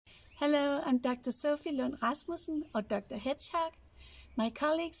Hello, I'm Dr. Sophie Lund Rasmussen, or Dr. Hedgehog. My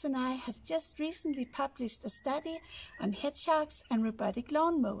colleagues and I have just recently published a study on hedgehogs and robotic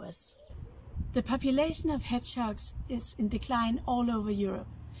lawn mowers. The population of hedgehogs is in decline all over Europe.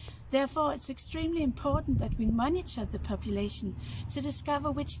 Therefore, it's extremely important that we monitor the population to discover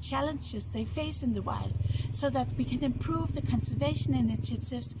which challenges they face in the wild, so that we can improve the conservation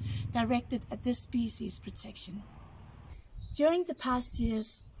initiatives directed at this species protection. During the past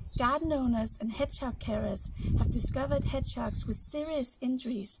years, garden owners and hedgehog carers have discovered hedgehogs with serious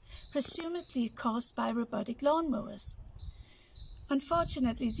injuries, presumably caused by robotic lawn mowers.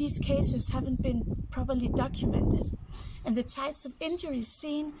 Unfortunately, these cases haven't been properly documented, and the types of injuries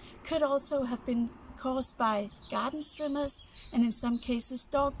seen could also have been caused by garden strimmers and in some cases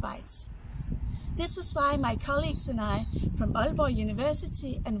dog bites. This was why my colleagues and I from Aalborg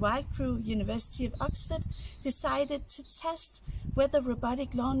University and WildCRU University of Oxford decided to test whether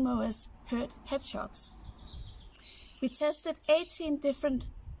robotic lawnmowers hurt hedgehogs. We tested 18 different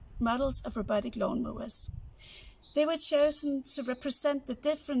models of robotic lawnmowers. They were chosen to represent the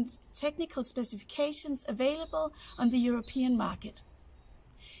different technical specifications available on the European market.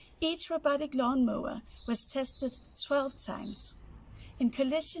 Each robotic lawnmower was tested 12 times in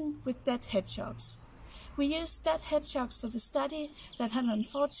collision with dead hedgehogs. We used dead hedgehogs for the study that had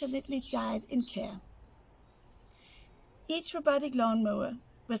unfortunately died in care. Each robotic lawnmower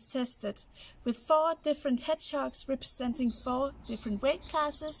was tested with 4 different hedgehogs representing 4 different weight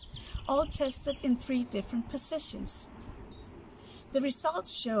classes, all tested in 3 different positions. The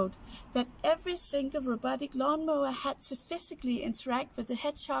results showed that every single robotic lawnmower had to physically interact with the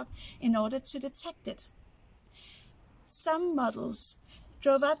hedgehog in order to detect it. Some models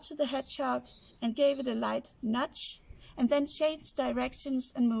drove up to the hedgehog and gave it a light nudge, and then changed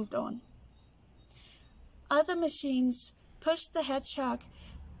directions and moved on. Other machines pushed the hedgehog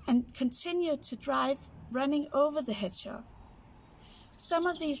and continued to drive, running over the hedgehog. Some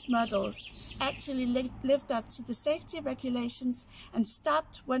of these models actually lived up to the safety regulations and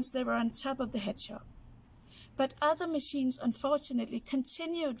stopped once they were on top of the hedgehog. But other machines unfortunately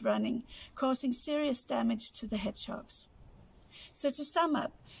continued running, causing serious damage to the hedgehogs. So to sum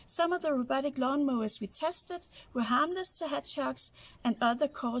up, some of the robotic lawnmowers we tested were harmless to hedgehogs and others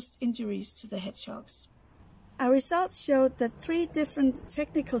caused injuries to the hedgehogs. Our results showed that 3 different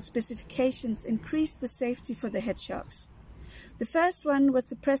technical specifications increased the safety for the hedgehogs. The first one was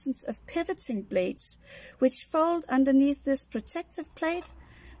the presence of pivoting blades, which fold underneath this protective plate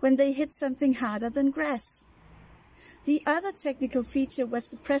when they hit something harder than grass. The other technical feature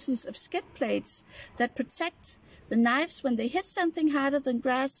was the presence of skid plates that protect the knives when they hit something harder than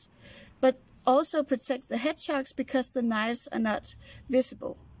grass, but also protect the hedgehogs because the knives are not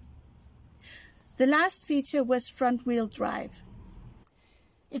visible. The last feature was front-wheel drive.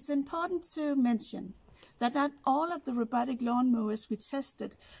 It's important to mention that not all of the robotic lawnmowers we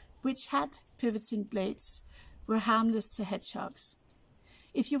tested, which had pivoting blades, were harmless to hedgehogs.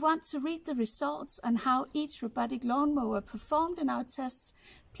 If you want to read the results on how each robotic lawnmower performed in our tests,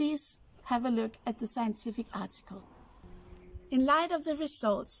 please have a look at the scientific article. In light of the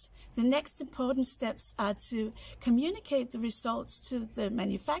results, the next important steps are to communicate the results to the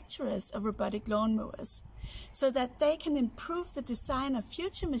manufacturers of robotic lawnmowers, so that they can improve the design of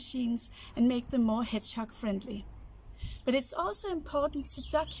future machines and make them more hedgehog-friendly. But it's also important to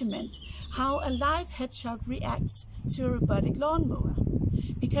document how a live hedgehog reacts to a robotic lawnmower,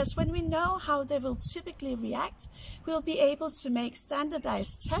 because when we know how they will typically react, we'll be able to make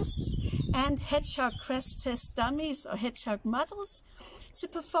standardized tests and hedgehog crash test dummies or hedgehog models to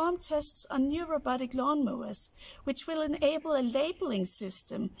perform tests on new robotic lawnmowers, which will enable a labeling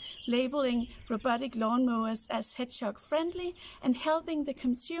system, labeling robotic lawnmowers as hedgehog-friendly and helping the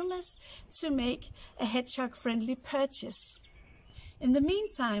consumers to make a hedgehog-friendly purchase. In the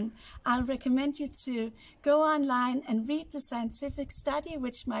meantime, I'll recommend you to go online and read the scientific study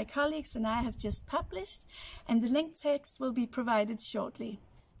which my colleagues and I have just published, and the link text will be provided shortly.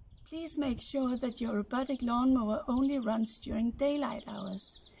 Please make sure that your robotic lawnmower only runs during daylight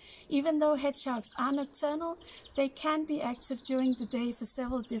hours. Even though hedgehogs are nocturnal, they can be active during the day for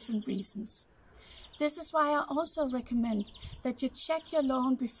several different reasons. This is why I also recommend that you check your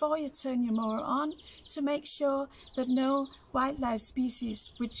lawn before you turn your mower on to make sure that no wildlife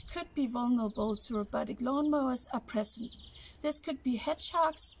species which could be vulnerable to robotic lawnmowers are present. This could be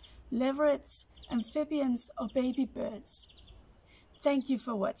hedgehogs, leverets, amphibians, or baby birds. Thank you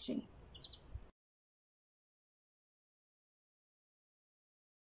for watching.